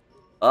lose.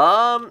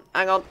 Hang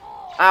on.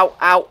 Ow,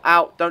 ow,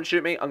 ow. Don't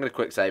shoot me. I'm going to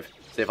quick save.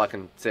 See if I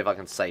can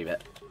save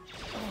it.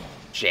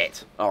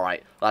 Shit.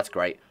 Alright, that's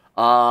great.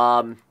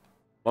 When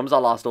was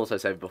our last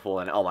autosave before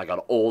then? Oh my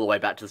god, all the way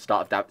back to the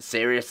start of that.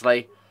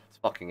 Seriously? It's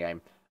a fucking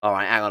game.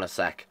 Alright, hang on a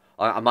sec.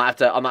 I might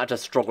have to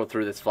struggle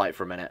through this fight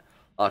for a minute.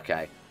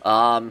 Okay.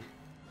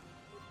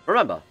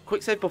 Remember,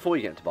 quick save before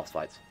you get into boss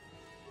fights.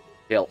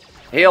 Heal.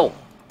 Heal!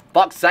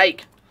 Fuck's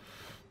sake!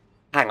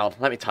 Hang on,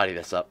 let me tidy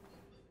this up.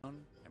 I'm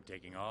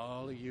taking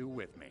all of you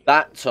with me.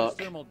 That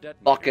took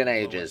fucking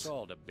ages.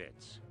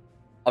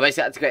 I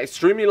basically had to get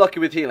extremely lucky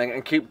with healing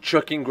and keep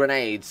chucking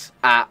grenades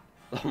at...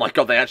 Oh my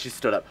god, they actually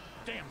stood up.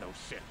 Damn those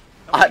Sith.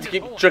 I had to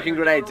keep chucking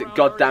grenades at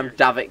goddamn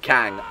Davik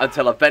Kang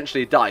until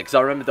eventually he died. Because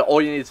I remember that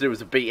all you needed to do was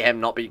to beat him,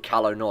 not beat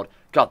Calo Nord.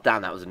 God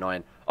damn, that was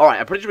annoying. Alright,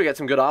 I'm pretty sure we get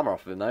some good armor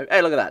off of him, though.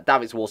 Hey, look at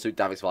that. Davik's warsuit,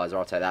 Davik's visor.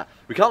 I'll take that.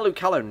 We can't loot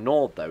Calo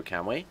Nord, though,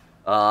 can we?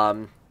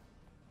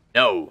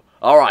 No.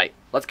 Alright,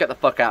 let's get the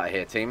fuck out of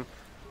here, team.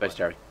 Space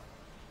Jerry.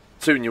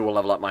 Soon you will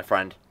level up, my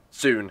friend.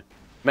 Soon.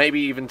 Maybe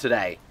even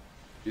today.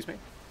 Excuse me?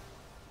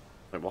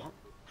 Wait, what?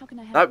 How can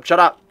I help? No, shut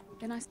up.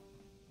 Can I...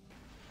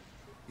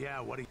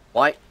 Yeah, what do you...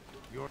 Why?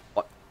 You're...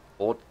 What?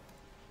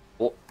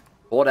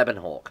 Board Ebon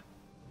Hawk.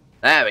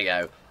 There we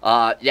go.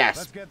 Yes.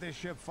 Let's get this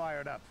ship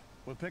fired up.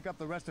 We'll pick up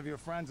the rest of your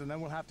friends and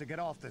then we'll have to get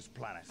off this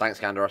planet. Thanks,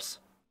 Canderous.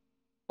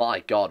 My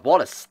god,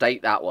 what a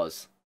state that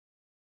was.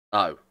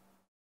 Oh.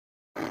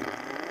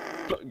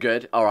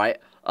 Good, alright.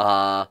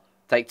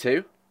 Take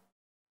two.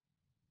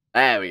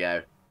 There we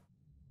go.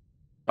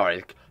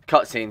 Sorry,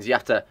 cutscenes, you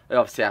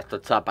obviously have to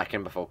tab back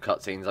in before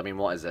cutscenes. I mean,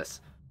 what is this?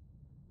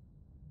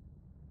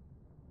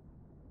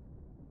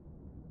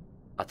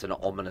 That's an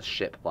ominous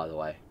ship, by the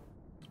way.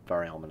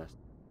 Very ominous.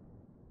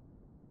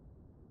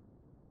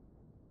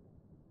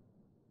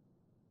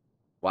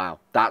 Wow,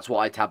 that's what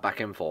I tabbed back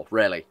in for,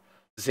 really.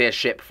 To see a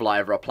ship fly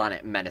over a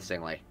planet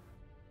menacingly.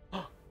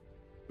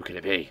 Who could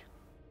it be?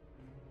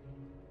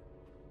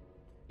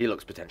 He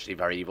looks potentially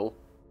very evil.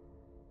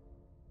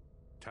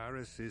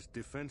 Taris is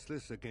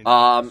defenseless against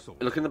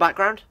look in the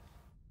background.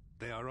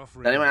 They are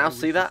offering Anyone else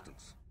see that?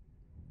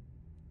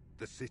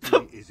 The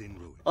city is in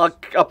ruins.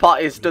 A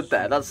party stood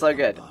there. That's so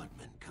good.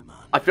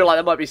 I feel like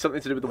that might be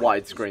something to do with the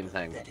widescreen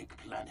thing. Don't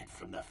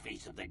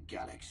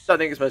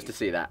think you're supposed to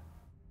see that.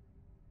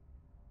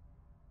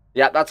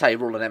 Yeah, that's how you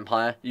rule an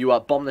empire. You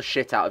bomb the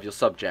shit out of your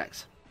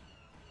subjects.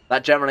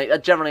 That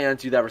generally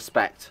earns you their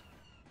respect.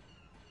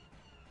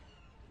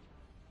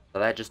 So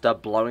they're just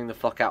blowing the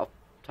fuck out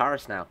of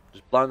Taris now.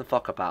 Just blowing the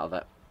fuck up out of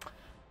it.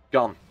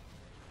 Gone.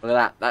 Look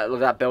at that. Look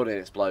at that building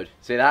explode.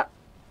 See that?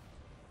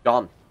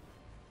 Gone.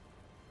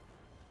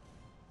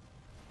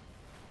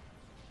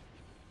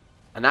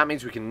 And that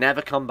means we can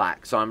never come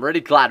back. So I'm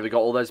really glad we got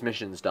all those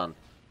missions done.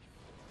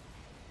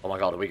 Oh my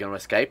god, are we going to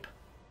escape?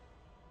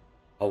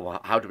 Oh,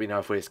 how do we know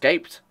if we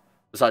escaped?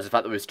 Besides the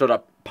fact that we stood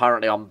up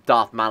apparently on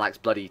Darth Malak's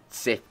bloody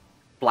Sith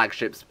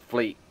flagship's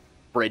fleet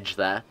bridge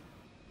there.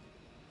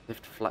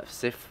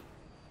 Sith.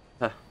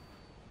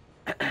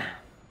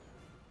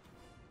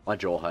 My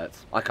jaw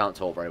hurts. I can't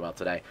talk very well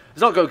today.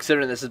 It's not good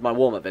considering this is my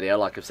warm-up video,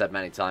 like I've said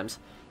many times.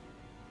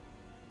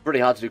 Pretty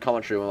hard to do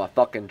commentary when my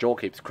fucking jaw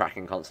keeps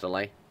cracking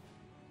constantly.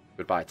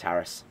 Goodbye,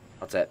 Taris.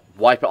 That's it.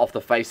 Wipe it off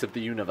the face of the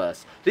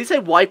universe. Did he say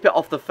wipe it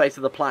off the face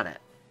of the planet?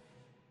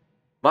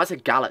 Might say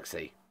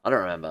galaxy. I don't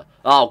remember.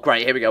 Oh,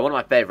 great. Here we go. One of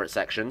my favourite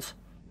sections.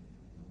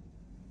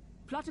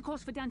 Plot a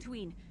course for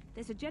Dantooine.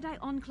 There's a Jedi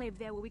enclave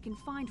there where we can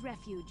find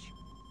refuge.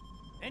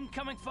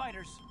 Incoming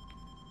fighters.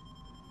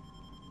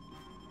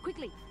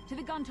 Quickly, to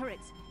the gun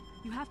turrets.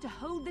 You have to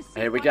hold the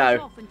Here we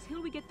go. off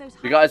until we get those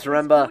you guys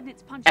remember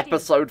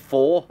Episode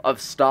 4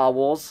 of Star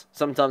Wars?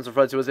 Sometimes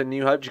referred to as A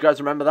New Hope. Do you guys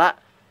remember that?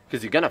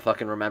 Because you're going to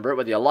fucking remember it,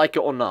 whether you like it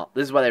or not.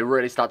 This is where they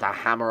really start to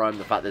hammer home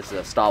the fact this is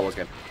a Star Wars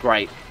game.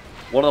 Great.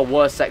 One of the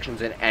worst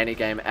sections in any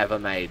game ever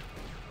made.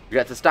 You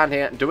get to stand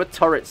here and do a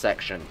turret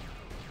section.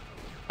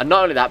 And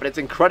not only that, but it's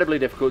incredibly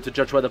difficult to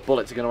judge where the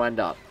bullets are going to end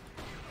up.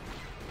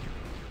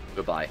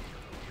 Goodbye.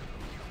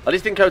 At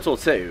least in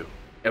KOTOR 2,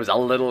 it was a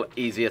little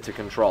easier to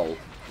control.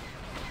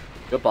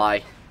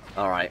 Goodbye.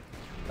 Alright.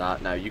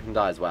 No, you can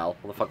die as well.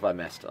 What the fuck have I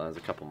missed? Oh, there's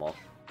a couple more.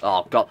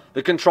 Oh, God.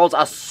 The controls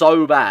are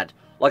so bad.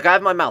 Like, I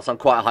have my mouse on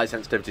quite a high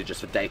sensitivity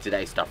just for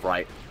day-to-day stuff,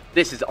 right?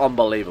 This is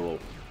unbelievable.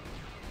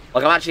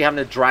 Like, I'm actually having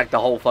to drag the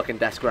whole fucking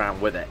desk around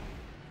with it.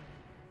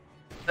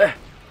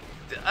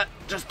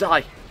 Just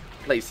die.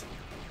 Please.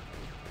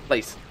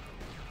 Please.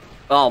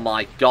 Oh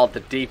my god,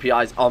 the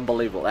DPI is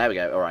unbelievable. There we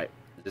go. Alright.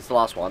 This is the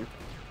last one.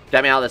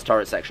 Get me out of this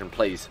turret section,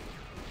 please.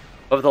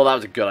 I thought that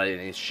was a good idea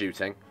in his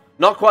shooting.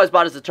 Not quite as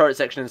bad as the turret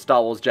section in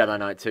Star Wars Jedi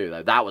Knight 2,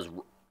 though. That was...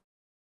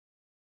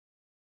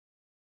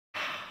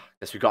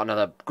 Guess we've got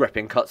another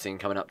gripping cutscene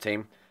coming up,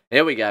 team.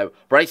 Here we go.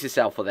 Brace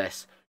yourself for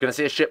this. Gonna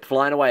see a ship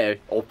flying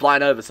away, or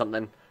flying over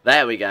something.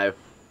 There we go.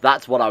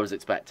 That's what I was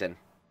expecting.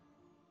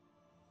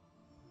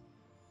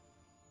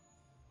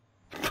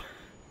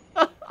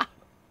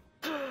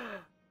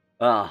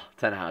 Ah,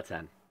 10 out of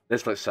 10.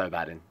 This looks so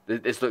bad.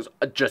 This looks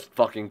just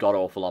fucking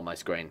god-awful on my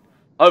screen.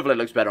 Hopefully it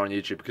looks better on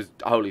YouTube, because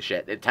holy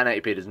shit,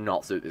 1080p does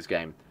not suit this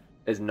game.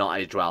 It does not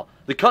age well.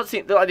 The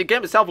cutscene, the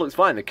game itself looks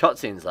fine. The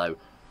cutscenes, though,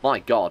 my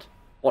god,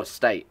 what a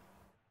state.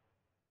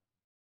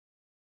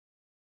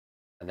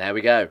 And there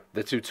we go.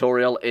 The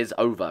tutorial is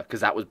over,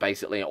 because that was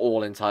basically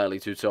all entirely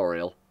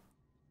tutorial.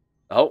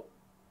 Oh,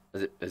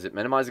 is it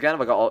minimized again? Have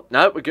I got all...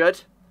 No, we're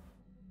good.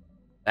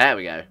 There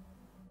we go.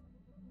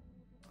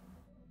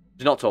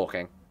 She's not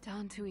talking.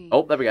 Dantooine.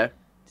 Oh, there we go.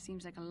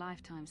 Seems like a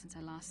lifetime since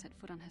I last set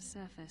foot on her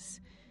surface.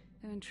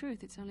 Though in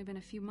truth, it's only been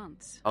a few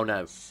months. Oh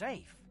no.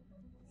 Safe?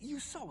 You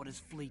saw what his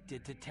fleet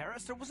did to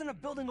Taris. There wasn't a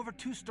building over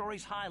 2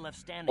 stories high left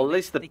standing. Well, at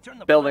least the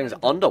buildings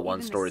under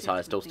 1 story high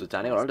are still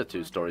standing, or under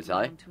 2 stories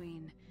high.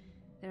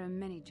 There are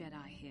many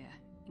Jedi here,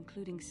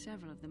 including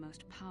several of the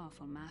most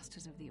powerful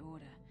masters of the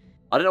Order.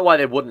 I don't know why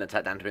they wouldn't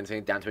attack Dantooine,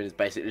 seeing Dantooine is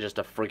basically just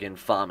a friggin'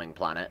 farming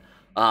planet.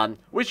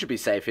 We should be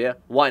safe here.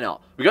 Why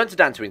not? We're going to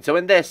Dantooine. So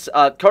in this,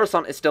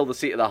 Coruscant is still the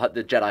seat of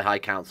the Jedi High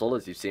Council,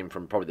 as you've seen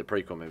from probably the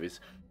prequel movies.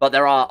 But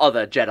there are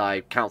other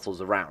Jedi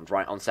councils around,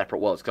 right, on separate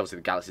worlds, because obviously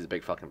the galaxy is a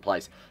big fucking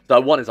place.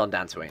 So one is on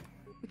Dantooine.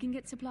 We can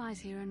get supplies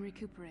here and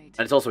recuperate.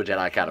 And it's also a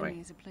Jedi Academy.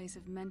 It's a place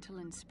of mental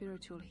and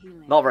spiritual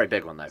healing. Not a very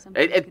big one, though.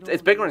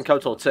 It's bigger in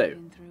KOTOR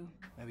 2.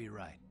 Maybe you're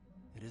right.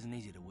 It isn't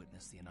easy to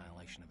witness the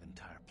annihilation of an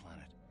entire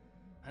planet.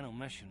 I know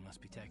Mission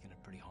must be taking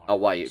it pretty hard. Oh,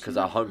 wait, because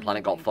our home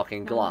planet got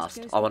fucking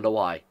glassed. I wonder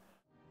why.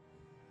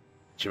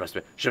 She must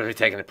be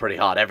taking it pretty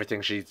hard.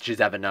 Everything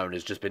she's ever known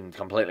has just been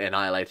completely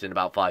annihilated in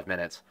about 5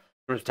 minutes.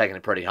 She must be taking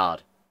it pretty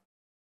hard.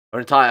 Her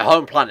entire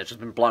home planet's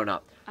just been blown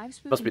up.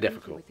 Must be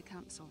difficult. With the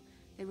council.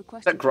 They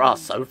that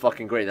grass so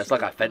fucking green. That's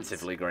like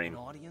offensively green.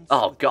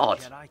 Oh god.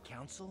 Jedi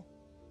Council?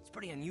 It's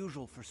pretty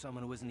unusual for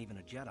someone who isn't even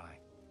a Jedi.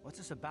 What's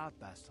this about,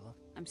 Bastila?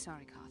 I'm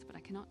sorry, Carth, but I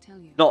cannot tell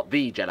you. Not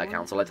the Jedi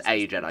Council, it's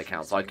a Jedi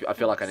Council. I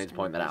feel like I need to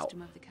point that out.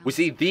 We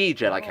see the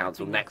Jedi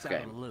Council next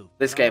game.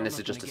 This game, this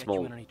is just a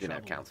small, you know,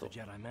 council.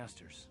 Jedi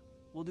Masters.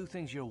 We'll do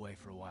things your way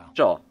for a while.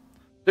 Sure.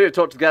 Do you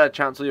talk together,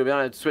 Chancellor? You'll be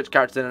able to switch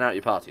characters in and out of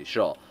your party.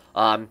 Sure.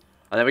 And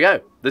there we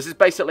go. This is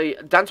basically...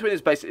 Dantooine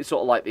is basically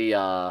sort of like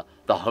the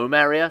home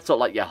area, sort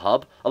of like your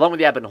hub, along with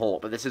the Ebon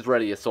Hawk, but this is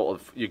really a sort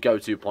of your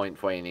go-to point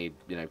for where you need,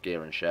 you know,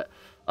 gear and shit.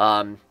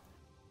 I'm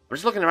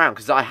just looking around,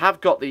 because I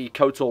have got the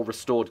KOTOR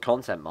Restored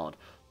content mod,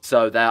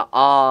 so there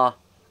are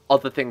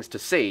other things to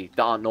see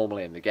that aren't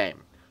normally in the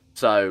game.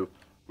 So,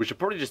 we should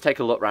probably just take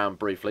a look around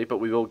briefly, but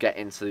we will get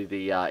into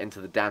the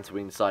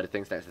Dantooine side of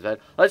things next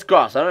episode. This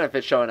grass, I don't know if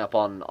it's showing up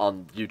on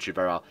YouTube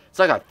very well. It's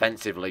like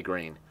offensively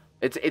green.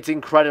 It's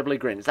incredibly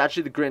green. It's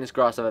actually the greenest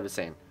grass I've ever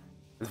seen.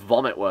 It's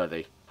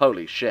vomit-worthy.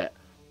 Holy shit.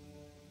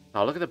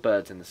 Oh, look at the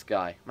birds in the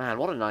sky. Man,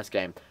 what a nice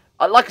game.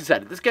 Like I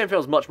said, this game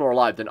feels much more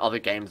alive than other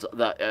games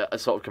that are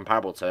sort of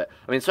comparable to it.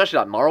 I mean, especially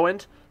like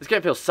Morrowind. This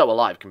game feels so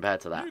alive compared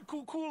to that.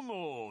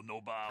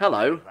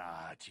 Hello.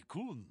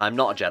 I'm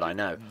not a Jedi,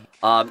 no.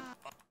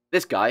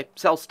 This guy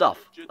sells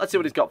stuff. Let's see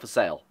what he's got for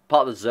sale.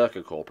 Part of the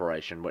Zerka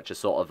Corporation, which is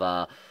sort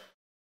of,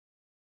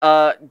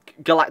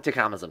 Galactic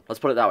Amazon. Let's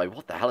put it that way.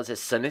 What the hell is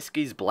this?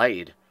 Siniski's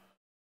Blade.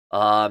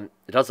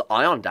 It does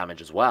ion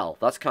damage as well.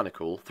 That's kind of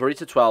cool. 3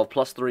 to 12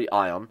 plus 3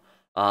 ion.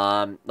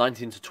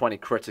 19 to 20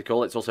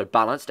 critical. It's also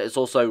balanced. It's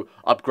also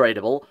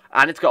upgradable.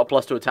 And it's got a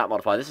 +2 attack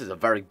modifier. This is a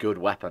very good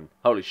weapon.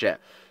 Holy shit.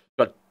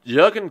 Got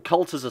Jurgen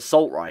Coulter's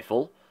Assault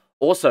Rifle.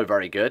 Also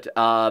very good.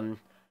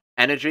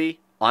 Energy.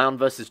 Ion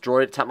versus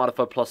Droid. Attack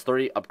modifier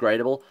 +3.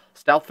 Upgradable.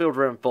 Stealth Field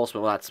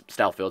Reinforcement. Well, that's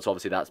Stealth Field, so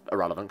obviously that's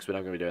irrelevant because we're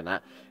not going to be doing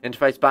that.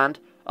 Interface Band.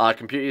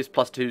 Computer use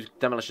 +2.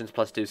 Demolitions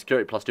 +2.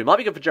 Security +2. Might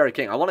be good for Jerry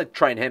King. I want to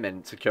train him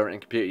in security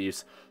and computer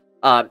use.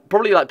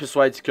 Probably like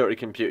Persuade, Security,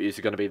 Computer use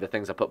are going to be the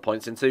things I put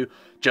points into,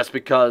 just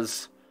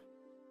because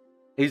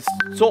he's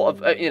sort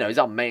of, you know, he's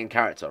our main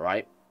character,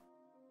 right?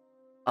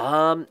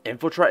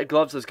 Infiltrated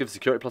Gloves, let's give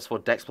Security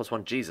 +4, Dex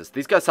 +1, Jesus.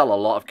 These guys sell a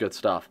lot of good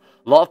stuff.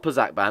 A lot of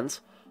Pazak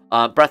bands.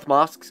 Breath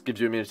Masks, gives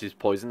you immunity to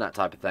poison, that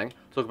type of thing.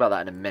 Talk about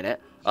that in a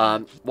minute.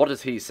 What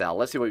does he sell?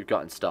 Let's see what we've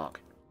got in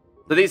stock.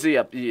 So these are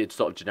your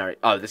sort of generic...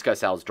 Oh, this guy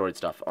sells droid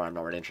stuff. Alright, I'm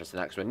not really interested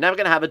in that, because we're never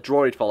going to have a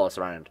droid follow us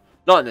around.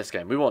 Not in this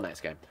game. We will next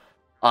game.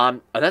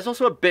 And there's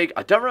also a big...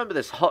 I don't remember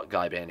this hut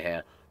guy being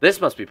here.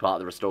 This must be part of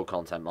the Restored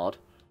content mod.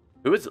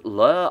 Who is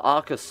Lur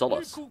Arca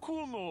Solus?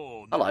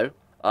 Hello.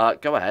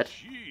 Go ahead.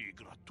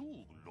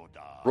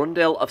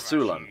 Rundil of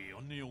Sulan.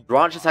 The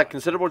ranch has had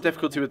considerable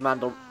difficulty with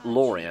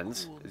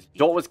Mandalorians. His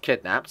daughter was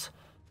kidnapped.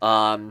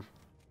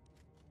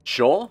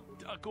 Sure.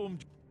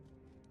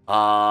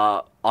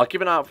 I'll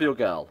keep an eye out for your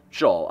girl.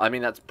 Sure. I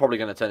mean, that's probably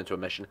going to turn into a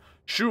mission.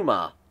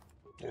 Shuma.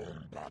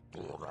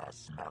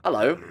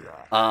 Hello.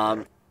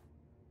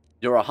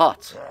 You're a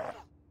hut.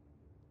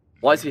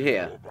 Why is he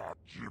here?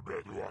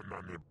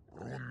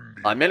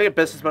 Merely a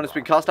businessman who's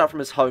been cast out from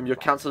his home. Your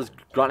council has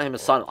granted him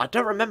asylum. I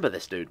don't remember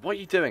this dude. What are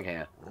you doing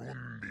here?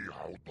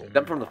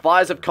 Them from the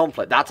fires of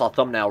conflict. That's our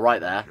thumbnail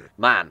right there.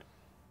 Man.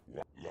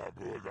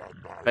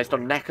 Based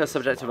on NECA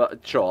subjective...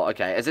 Sure,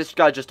 okay. Is this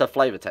guy just a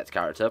flavor text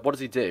character? What does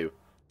he do?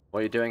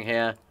 What are you doing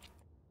here?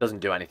 Doesn't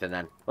do anything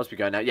then. Must be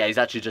going now. Yeah, he's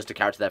actually just a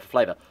character there for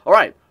flavor.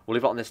 Alright, we'll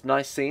leave it on this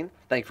nice scene.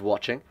 Thank you for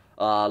watching.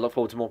 Look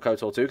forward to more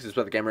KOTOR 2, because it's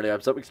where the game really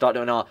opens up. We can start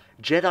doing our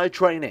Jedi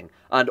training.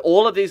 And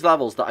all of these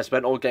levels that I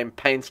spent all game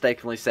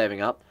painstakingly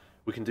saving up,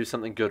 we can do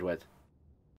something good with.